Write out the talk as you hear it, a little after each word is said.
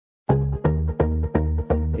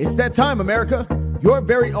It's that time, America. Your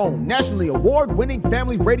very own nationally award-winning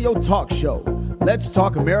family radio talk show, Let's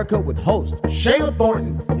Talk America with host Shayla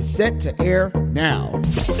Thornton, is set to air now.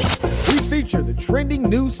 We feature the trending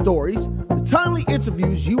news stories, the timely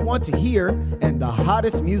interviews you want to hear, and the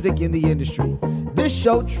hottest music in the industry. This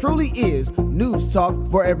show truly is news talk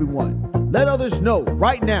for everyone. Let others know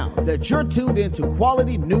right now that you're tuned into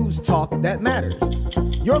quality news talk that matters.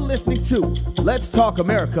 You're listening to Let's Talk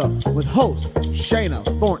America with host Shayna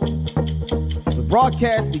Thornton. The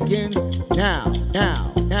broadcast begins now.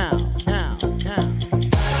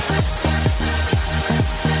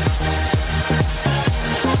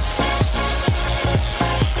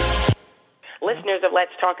 Listeners of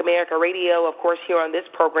Let's Talk America Radio, of course, here on this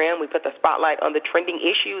program, we put the spotlight on the trending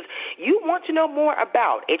issues you want to know more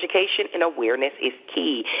about. Education and awareness is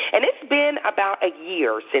key. And it's been about a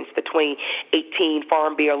year since the 2018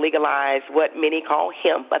 Farm Bill legalized what many call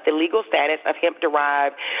hemp, but the legal status of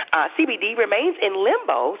hemp-derived CBD remains in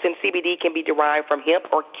limbo since CBD can be derived from hemp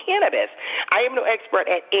or cannabis. I am no expert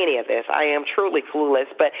at any of this. I am truly clueless,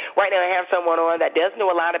 but right now I have someone on that does know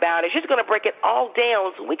a lot about it. She's going to break it all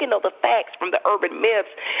down so we can know the facts from the urban myths,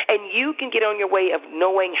 and you can get on your way of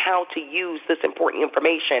knowing how to use this important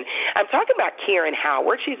information. I'm talking about Karen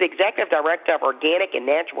Howard. She's Executive Director of Organic and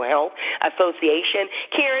Natural Health Association.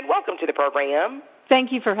 Karen, welcome to the program.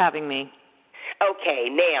 Thank you for having me. Okay,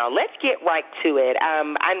 now let's get right to it.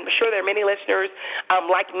 I'm sure there are many listeners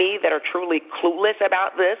like me that are truly clueless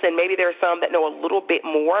about this, and maybe there are some that know a little bit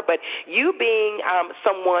more, but you being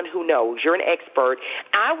someone who knows, you're an expert,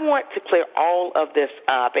 I want to clear all of this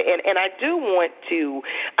up, and I do want to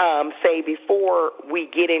say before we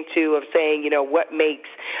get into of saying, what makes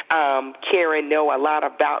Karen know a lot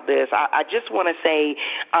about this, I just want to say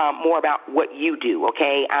more about what you do,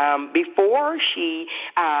 okay? Before she,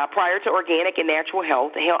 prior to Organic and Natural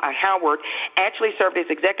Health, Howard actually served as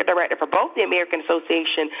executive director for both the American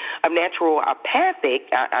Association of Naturopathic,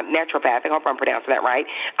 I hope I'm pronouncing that right,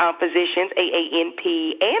 physicians,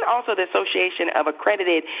 AANP, and also the Association of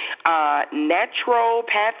Accredited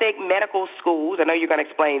Naturopathic Medical Schools. I know you're going to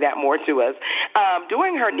explain that more to us.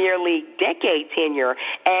 During her nearly decade tenure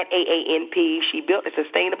at AANP, she built a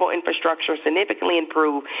sustainable infrastructure, significantly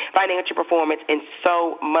improved financial performance, and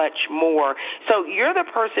so much more. So you're the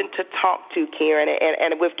person to talk to, Karen,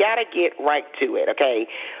 and we've got to get right to it, okay?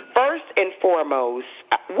 First and foremost,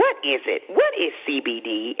 what is it? What is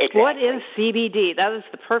CBD exactly? What is CBD? That is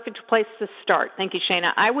the perfect place to start. Thank you,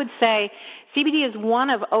 Shayna. I would say CBD is one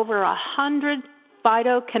of over 100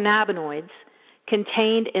 phytocannabinoids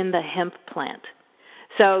contained in the hemp plant.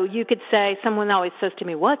 So you could say, someone always says to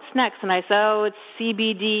me, what's next? And I say, it's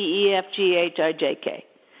CBD,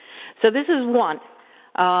 So this is one.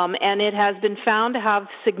 And it has been found to have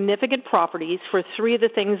significant properties for three of the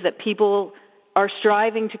things that people are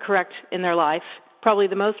striving to correct in their life, probably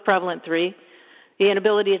the most prevalent three: the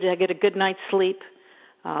inability to get a good night's sleep,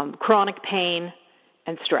 chronic pain,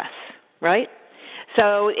 and stress, right?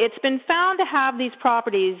 So it's been found to have these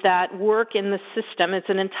properties that work in the system. It's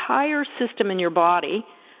an entire system in your body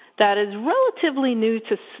that is relatively new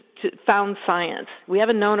to found science. We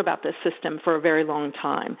haven't known about this system for a very long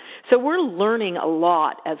time. So we're learning a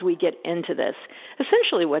lot as we get into this.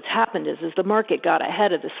 Essentially what's happened is the market got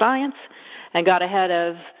ahead of the science and got ahead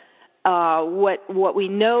of what we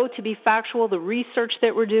know to be factual, the research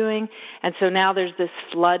that we're doing, and so now there's this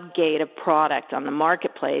floodgate of product on the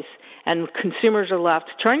marketplace, and consumers are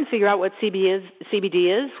left trying to figure out what CBD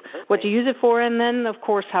is, what to use it for, and then, of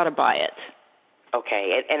course, how to buy it.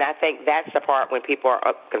 Okay, and I think that's the part when people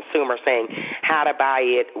are consumers saying how to buy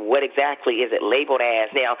it, what exactly is it labeled as.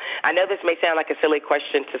 Now, I know this may sound like a silly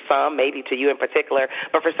question to some, maybe to you in particular,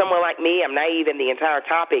 but for someone like me, I'm naive in the entire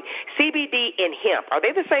topic. CBD and hemp, are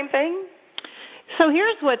they the same thing? So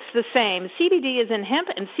here's what's the same. CBD is in hemp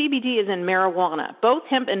and CBD is in marijuana. Both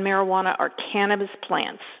hemp and marijuana are cannabis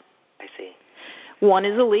plants. I see. One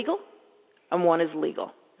is illegal and one is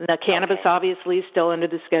legal. The cannabis obviously is still under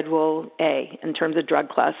the Schedule A in terms of drug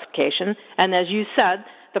classification. And as you said,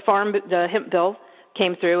 the hemp bill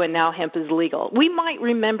came through and now hemp is legal. We might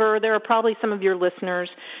remember, there are probably some of your listeners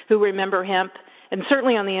who remember hemp, and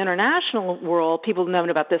certainly on the international world, people have known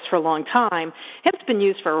about this for a long time. Hemp's been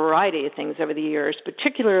used for a variety of things over the years,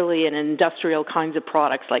 particularly in industrial kinds of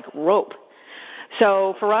products like rope.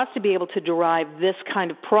 So for us to be able to derive this kind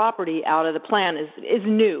of property out of the plant is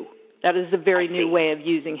new. That is a very new way of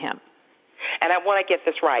using hemp. And I want to get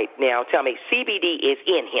this right now. Tell me, CBD is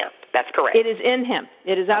in hemp. That's correct. It is in hemp.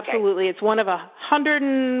 It is absolutely. It's one of 100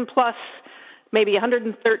 and plus, maybe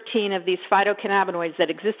 113 of these phytocannabinoids that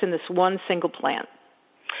exist in this one single plant.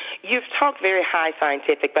 You've talked very high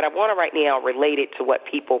scientific, but I want to right now relate it to what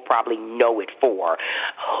people probably know it for.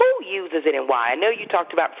 Who uses it and why? I know you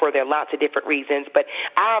talked about before there are lots of different reasons, but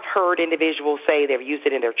I've heard individuals say they've used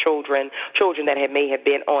it in their children that may have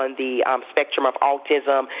been on the spectrum of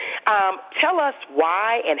autism. Tell us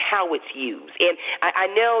why and how it's used. And I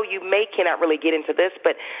know you cannot really get into this,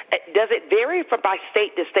 but does it vary by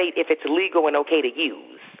state to state if it's legal and okay to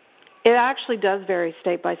use? It actually does vary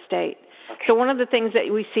state by state. Okay. So one of the things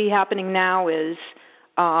that we see happening now is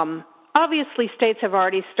obviously states have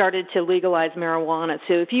already started to legalize marijuana.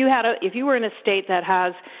 So if you were in a state that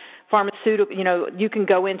has pharmaceutical, you can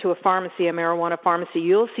go into a pharmacy, a marijuana pharmacy,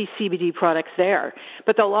 you'll see CBD products there.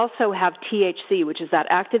 But they'll also have THC, which is that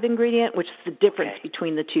active ingredient, which is the difference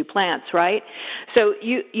between the two plants, right? So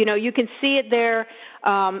you can see it there.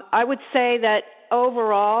 I would say that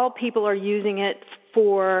overall people are using it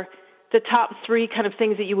for the top three kind of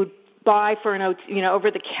things that you would buy for an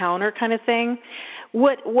over-the-counter kind of thing.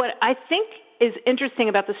 What I think is interesting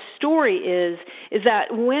about the story is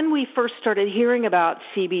that when we first started hearing about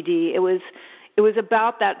CBD, it was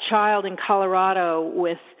about that child in Colorado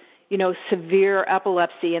with severe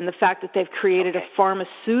epilepsy, and the fact that they've created a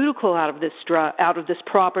pharmaceutical out of this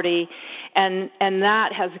property, and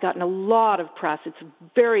that has gotten a lot of press. It's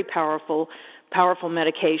very powerful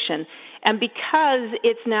medication, and because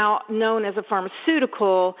it's now known as a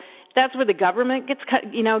pharmaceutical, that's where the government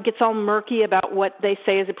gets all murky about what they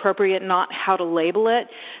say is appropriate, not how to label it.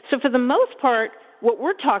 So for the most part, what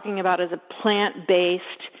we're talking about is a plant-based,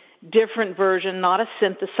 different version, not a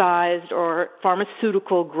synthesized or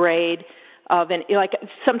pharmaceutical grade of an, like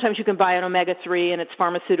sometimes you can buy an omega-3 and it's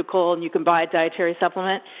pharmaceutical, and you can buy a dietary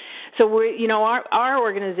supplement. So our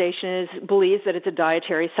organization believes that it's a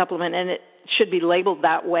dietary supplement, and it should be labeled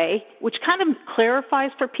that way, which kind of clarifies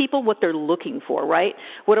for people what they're looking for, right?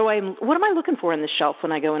 What am I looking for in the shelf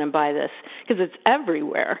when I go in and buy this? Because it's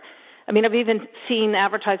everywhere. I mean, I've even seen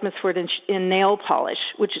advertisements for it in nail polish,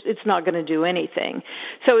 which it's not going to do anything.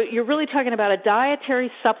 So you're really talking about a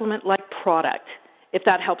dietary supplement-like product, if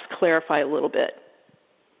that helps clarify a little bit.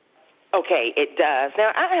 Okay, it does.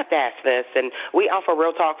 Now, I have to ask this, and we offer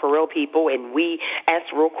Real Talk for real people, and we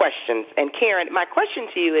ask real questions. And, Karen, my question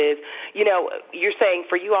to you is, you're saying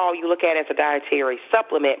for you all, you look at it as a dietary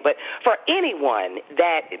supplement, but for anyone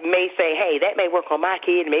that may say, hey, that may work on my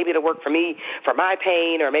kid, maybe it'll work for me for my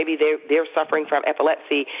pain, or maybe they're suffering from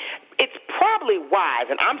epilepsy, it's probably wise,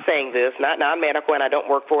 and I'm saying this, not non-medical, and I don't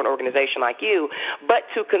work for an organization like you, but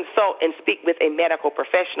to consult and speak with a medical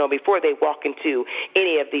professional before they walk into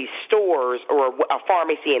any of these stores or a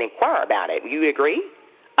pharmacy and inquire about it. You agree?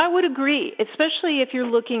 I would agree, especially if you're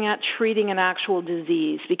looking at treating an actual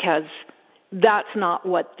disease, because that's not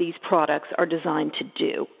what these products are designed to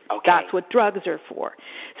do. Okay. That's what drugs are for.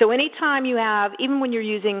 So anytime you have, even when you're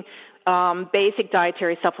using basic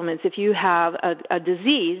dietary supplements, if you have a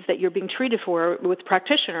disease that you're being treated for with a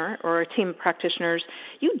practitioner or a team of practitioners,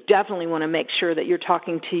 you definitely want to make sure that you're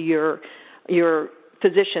talking to your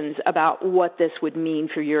physicians about what this would mean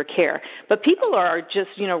for your care. But people are just,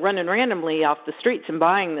 running randomly off the streets and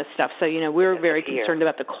buying this stuff. So, we're very concerned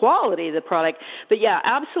about the quality of the product. But, yeah,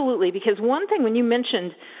 absolutely, because one thing when you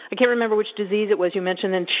mentioned, I can't remember which disease it was you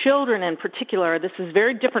mentioned, in children in particular, this is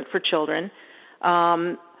very different for children.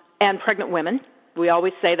 And pregnant women. We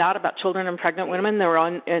always say that about children and pregnant women. They're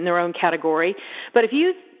in their own category. But if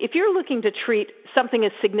you're looking to treat something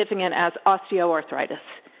as significant as osteoarthritis,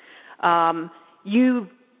 and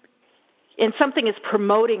something is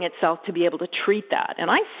promoting itself to be able to treat that.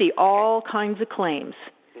 And I see all kinds of claims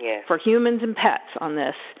for humans and pets on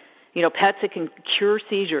this. Pets that can cure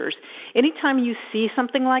seizures. Anytime you see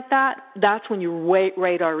something like that, that's when your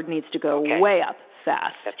radar needs to go way up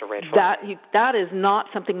fast. That's a red flag. That is not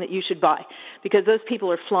something that you should buy, because those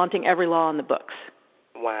people are flaunting every law in the books.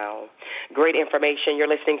 Wow. Great information. You're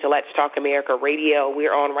listening to Let's Talk America Radio.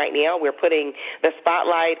 We're on right now. We're putting the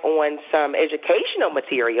spotlight on some educational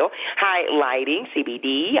material, highlighting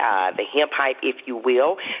CBD, the hemp hype, if you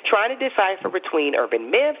will, trying to decipher between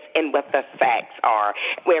urban myths and what the facts are.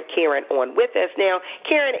 We have Karen on with us. Now,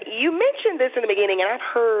 Karen, you mentioned this in the beginning, and I've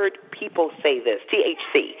heard people say this,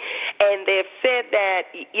 THC. And they've said that,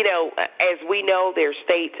 as we know, their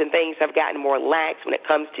states and things have gotten more lax when it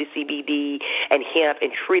comes to CBD and hemp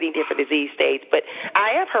and treating different disease states. But I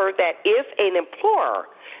have heard that if an employer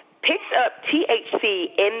picks up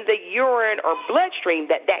THC in the urine or bloodstream,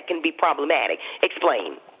 that can be problematic.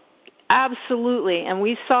 Explain. Absolutely, and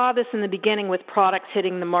we saw this in the beginning with products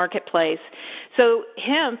hitting the marketplace. So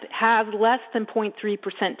hemp has less than 0.3%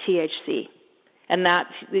 THC, and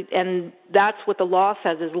that's what the law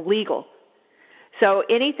says is legal. So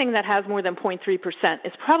anything that has more than 0.3%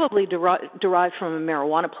 is probably derived from a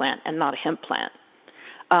marijuana plant and not a hemp plant.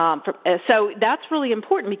 So that's really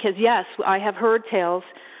important because, yes, I have heard tales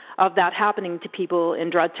of that happening to people in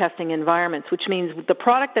drug testing environments, which means the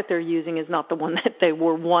product that they're using is not the one that they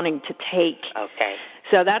were wanting to take. Okay.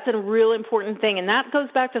 So that's a real important thing, and that goes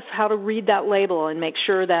back to how to read that label and make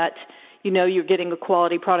sure that you're getting a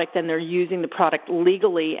quality product and they're using the product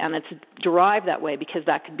legally and it's derived that way, because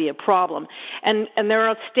that could be a problem. And there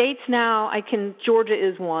are states now, Georgia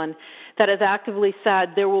is one, that has actively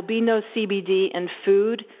said there will be no CBD in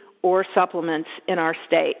food or supplements in our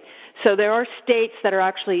state. So there are states that are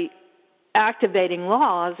actually activating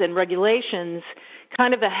laws and regulations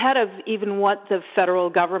kind of ahead of even what the federal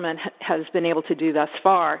government has been able to do thus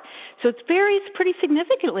far. So it varies pretty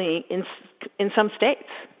significantly in some states.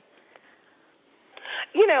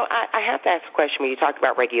 I have to ask a question when you talk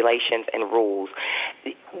about regulations and rules.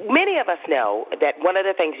 Many of us know that one of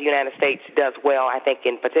the things the United States does well, I think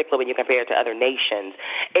in particular when you compare it to other nations,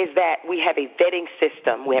 is that we have a vetting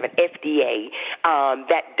system. We have an FDA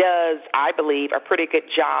that does, I believe, a pretty good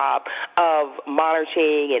job of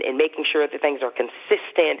monitoring and making sure that things are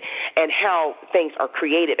consistent and how things are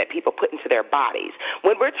created that people put into their bodies.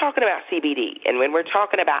 When we're talking about CBD and when we're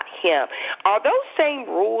talking about hemp, are those same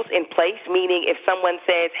rules in place, meaning if someone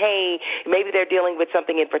says, hey, maybe they're dealing with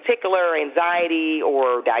something in particular, anxiety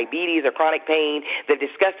or diabetes or chronic pain, they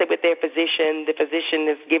discuss it with their physician, the physician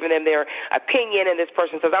is giving them their opinion, and this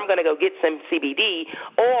person says, I'm going to go get some CBD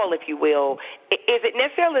oil, if you will. Is it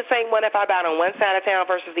necessarily the same one if I buy it on one side of town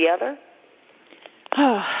versus the other?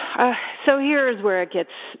 So here's where it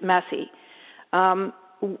gets messy.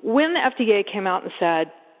 When the FDA came out and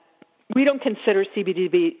said, we don't consider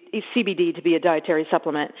CBD to be a dietary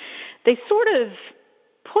supplement, they sort of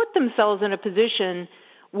put themselves in a position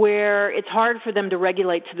where it's hard for them to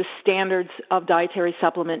regulate to the standards of dietary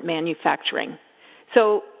supplement manufacturing.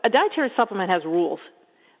 So a dietary supplement has rules.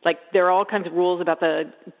 Like there are all kinds of rules about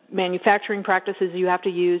the manufacturing practices you have to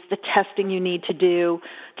use, the testing you need to do,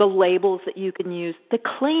 the labels that you can use, the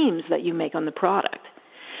claims that you make on the product.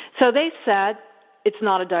 So they said it's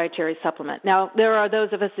not a dietary supplement. Now, there are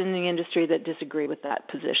those of us in the industry that disagree with that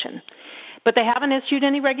position. But they haven't issued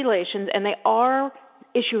any regulations, and they are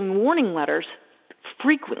issuing warning letters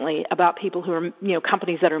frequently about people who are,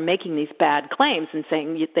 companies that are making these bad claims and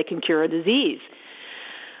saying they can cure a disease.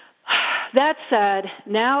 That said,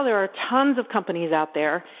 now there are tons of companies out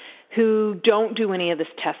there who don't do any of this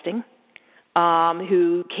testing,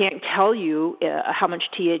 who can't tell you how much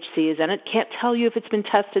THC is in it, can't tell you if it's been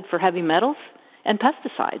tested for heavy metals and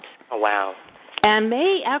pesticides. Oh, wow. And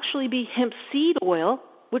may actually be hemp seed oil,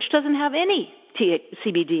 which doesn't have any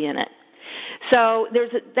CBD in it. So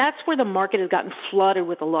that's where the market has gotten flooded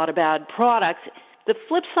with a lot of bad products. The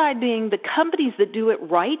flip side being the companies that do it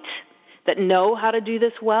right, that know how to do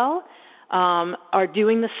this well, are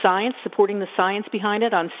doing the science, supporting the science behind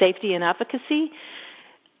it on safety and efficacy,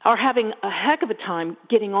 are having a heck of a time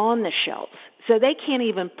getting on the shelves. So they can't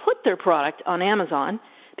even put their product on Amazon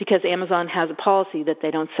because Amazon has a policy that they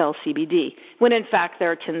don't sell CBD, when in fact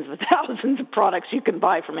there are tens of thousands of products you can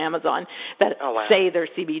buy from Amazon that say they're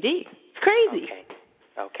CBD. It's crazy.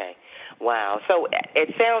 Okay. Wow. So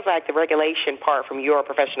it sounds like the regulation part, from your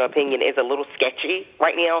professional opinion, is a little sketchy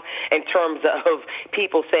right now in terms of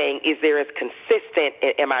people saying, is there as consistent,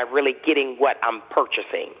 am I really getting what I'm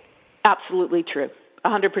purchasing? Absolutely true.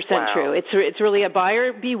 100% true. It's really a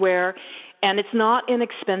buyer beware, and it's not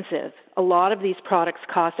inexpensive. A lot of these products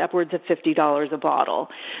cost upwards of $50 a bottle.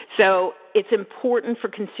 So it's important for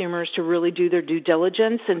consumers to really do their due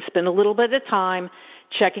diligence and spend a little bit of time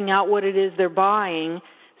checking out what it is they're buying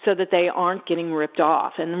so that they aren't getting ripped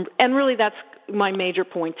off. And really that's my major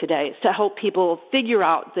point today, is to help people figure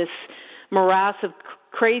out this morass of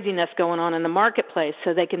craziness going on in the marketplace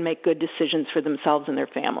so they can make good decisions for themselves and their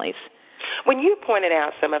families. When you pointed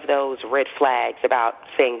out some of those red flags about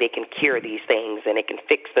saying they can cure these things and it can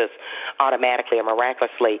fix this automatically or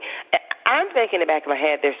miraculously, I'm thinking in the back of my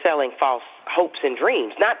head they're selling false hopes and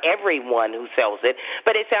dreams. Not everyone who sells it,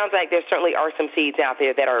 but it sounds like there certainly are some seeds out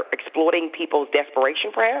there that are exploiting people's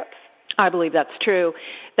desperation, perhaps. I believe that's true.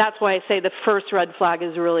 That's why I say the first red flag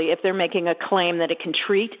is really if they're making a claim that it can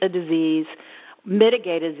treat a disease,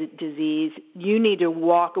 mitigate a disease, you need to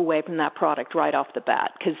walk away from that product right off the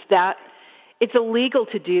bat, because it's illegal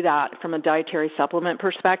to do that from a dietary supplement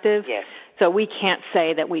perspective. Yes. So we can't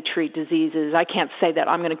say that we treat diseases. I can't say that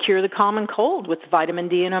I'm going to cure the common cold with vitamin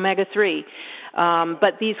D and omega-3.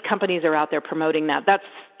 But these companies are out there promoting that.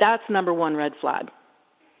 That's number one red flag.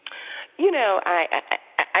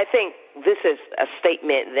 I think this is a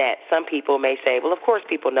statement that some people may say, well, of course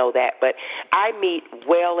people know that, but I meet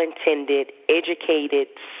well-intended, educated,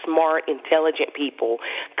 smart, intelligent people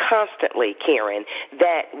constantly, Karen,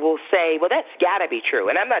 that will say, well, that's got to be true.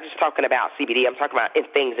 And I'm not just talking about CBD. I'm talking about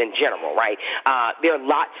things in general, right? There are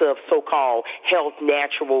lots of so-called health,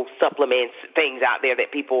 natural supplements, things out there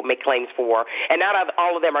that people make claims for, and not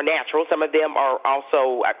all of them are natural. Some of them are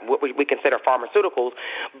also what we consider pharmaceuticals.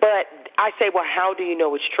 But I say, well, how do you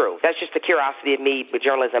know it's true? That's just the curiosity of me with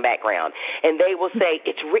journalism background. And they will say,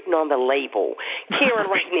 it's written on the label. Karen,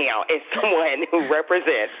 right now, is someone who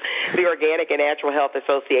represents the Organic and Natural Health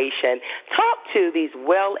Association. Talk to these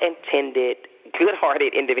well-intended,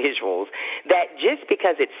 good-hearted individuals that just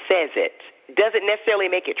because it says it doesn't necessarily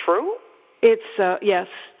make it true? It's, yes,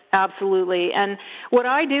 absolutely. And what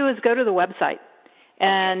I do is go to the website.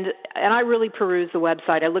 And I really peruse the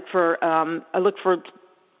website. I look for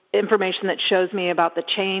information that shows me about the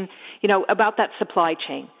chain, about that supply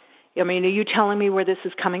chain. I mean, are you telling me where this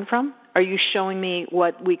is coming from? Are you showing me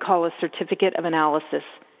what we call a certificate of analysis,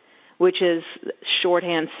 which is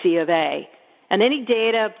shorthand C of A? And any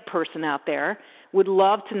data person out there would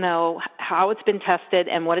love to know how it's been tested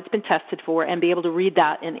and what it's been tested for and be able to read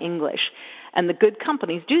that in English. And the good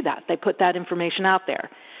companies do that. They put that information out there.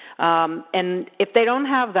 And if they don't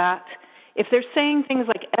have that, if they're saying things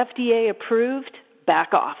like FDA approved,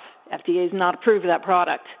 back off. FDA is not approved of that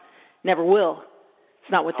product. Never will.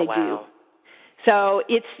 It's not what they do. So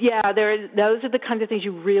those are the kinds of things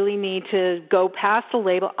you really need to go past the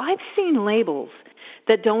label. I've seen labels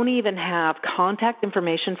that don't even have contact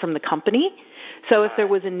information from the company. So if there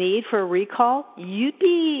was a need for a recall, you'd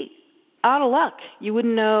be out of luck. You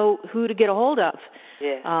wouldn't know who to get a hold of.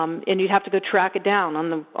 Yeah. And you'd have to go track it down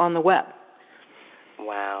on the web.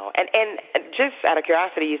 Wow. And just out of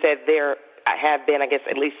curiosity, you said there have been, I guess,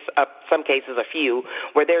 at least some cases, a few,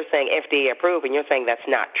 where they're saying FDA approved, and you're saying that's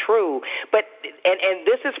not true. But and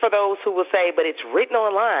this is for those who will say, but it's written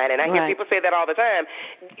online, and I hear people say that all the time.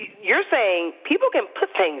 You're saying people can put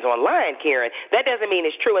things online, Karen. That doesn't mean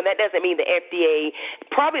it's true, and that doesn't mean the FDA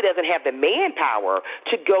probably doesn't have the manpower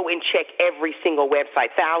to go and check every single website,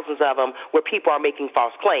 thousands of them, where people are making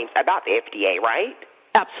false claims about the FDA, right?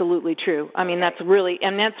 Absolutely true. I mean, that's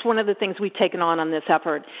one of the things we've taken on this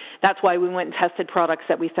effort. That's why we went and tested products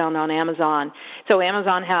that we found on Amazon. So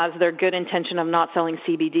Amazon has their good intention of not selling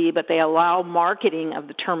CBD, but they allow marketing of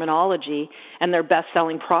the terminology, and their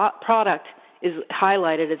best-selling product is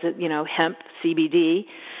highlighted as, hemp CBD.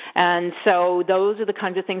 And so those are the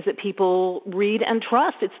kinds of things that people read and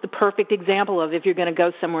trust. It's the perfect example of if you're going to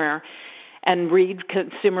go somewhere and read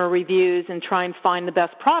consumer reviews and try and find the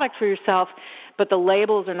best product for yourself, but the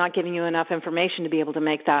labels are not giving you enough information to be able to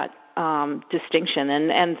make that distinction.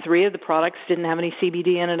 And 3 of the products didn't have any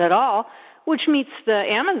CBD in it at all, which meets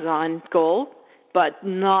the Amazon goal, but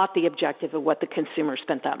not the objective of what the consumer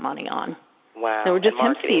spent that money on. Wow. They were just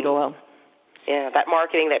hemp seed oil. Yeah, that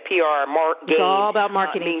marketing, that PR it's all about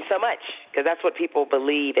marketing. Means so much, because that's what people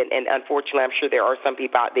believe. And unfortunately, I'm sure there are some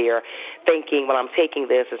people out there thinking, well, I'm taking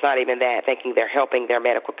this. It's not even that, thinking they're helping their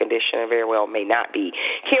medical condition, and very well may not be.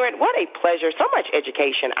 Karen, what a pleasure. So much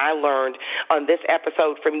education I learned on this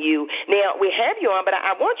episode from you. Now, we have you on, but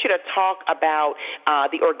I want you to talk about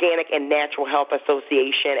the Organic and Natural Health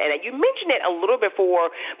Association. And you mentioned it a little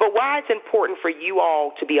before, but why it's important for you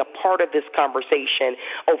all to be a part of this conversation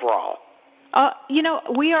overall.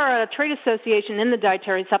 We are a trade association in the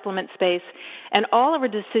dietary supplement space, and all of our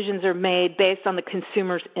decisions are made based on the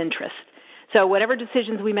consumer's interest. So whatever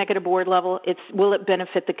decisions we make at a board level, will it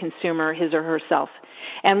benefit the consumer, his or herself?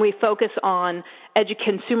 And we focus on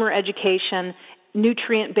consumer education,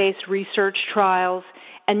 nutrient-based research trials,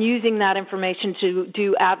 and using that information to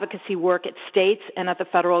do advocacy work at states and at the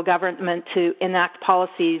federal government to enact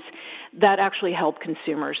policies that actually help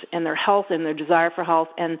consumers in their health and their desire for health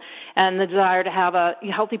and the desire to have a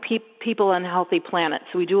healthy people and a healthy planet.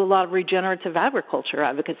 So we do a lot of regenerative agriculture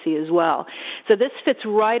advocacy as well. So this fits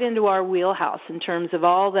right into our wheelhouse in terms of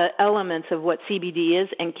all the elements of what CBD is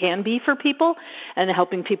and can be for people, and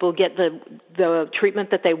helping people get the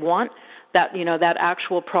treatment that they want, that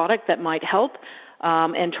actual product that might help.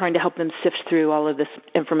 And trying to help them sift through all of this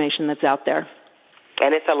information that's out there.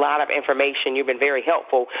 And it's a lot of information. You've been very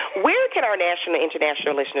helpful. Where can our national and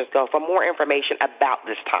international listeners go for more information about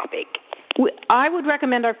this topic? I would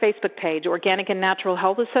recommend our Facebook page, Organic and Natural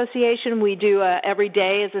Health Association. We do every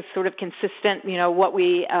day as a sort of consistent, what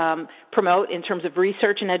we promote in terms of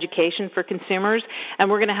research and education for consumers. And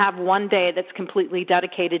we're going to have one day that's completely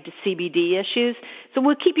dedicated to CBD issues. So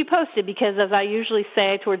we'll keep you posted because, as I usually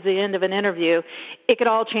say towards the end of an interview, it could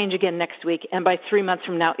all change again next week. And by 3 months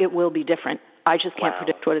from now, it will be different. I just can't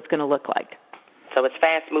predict what it's going to look like. So it's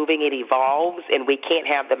fast-moving, it evolves, and we can't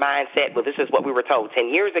have the mindset, well, this is what we were told 10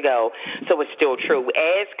 years ago, so it's still true.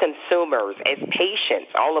 As consumers, as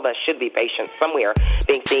patients, all of us should be patients somewhere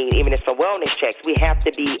being seen, even if some wellness checks, we have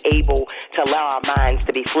to be able to allow our minds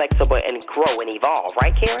to be flexible and grow and evolve.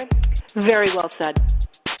 Right, Karen? Very well said.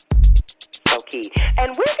 So key.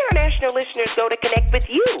 And where can our national listeners go to connect with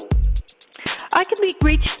you? I can be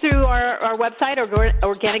reached through our website,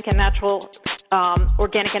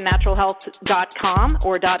 organicandnaturalhealth.com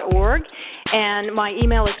or .org, and my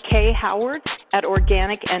email is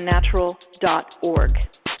khoward@organicandnatural.org.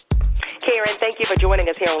 Karen, thank you for joining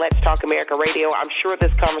us here on Let's Talk America Radio. I'm sure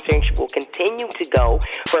this conversation will continue to go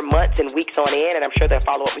for months and weeks on end, and I'm sure they'll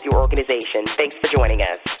follow up with your organization. Thanks for joining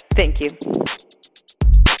us. Thank you.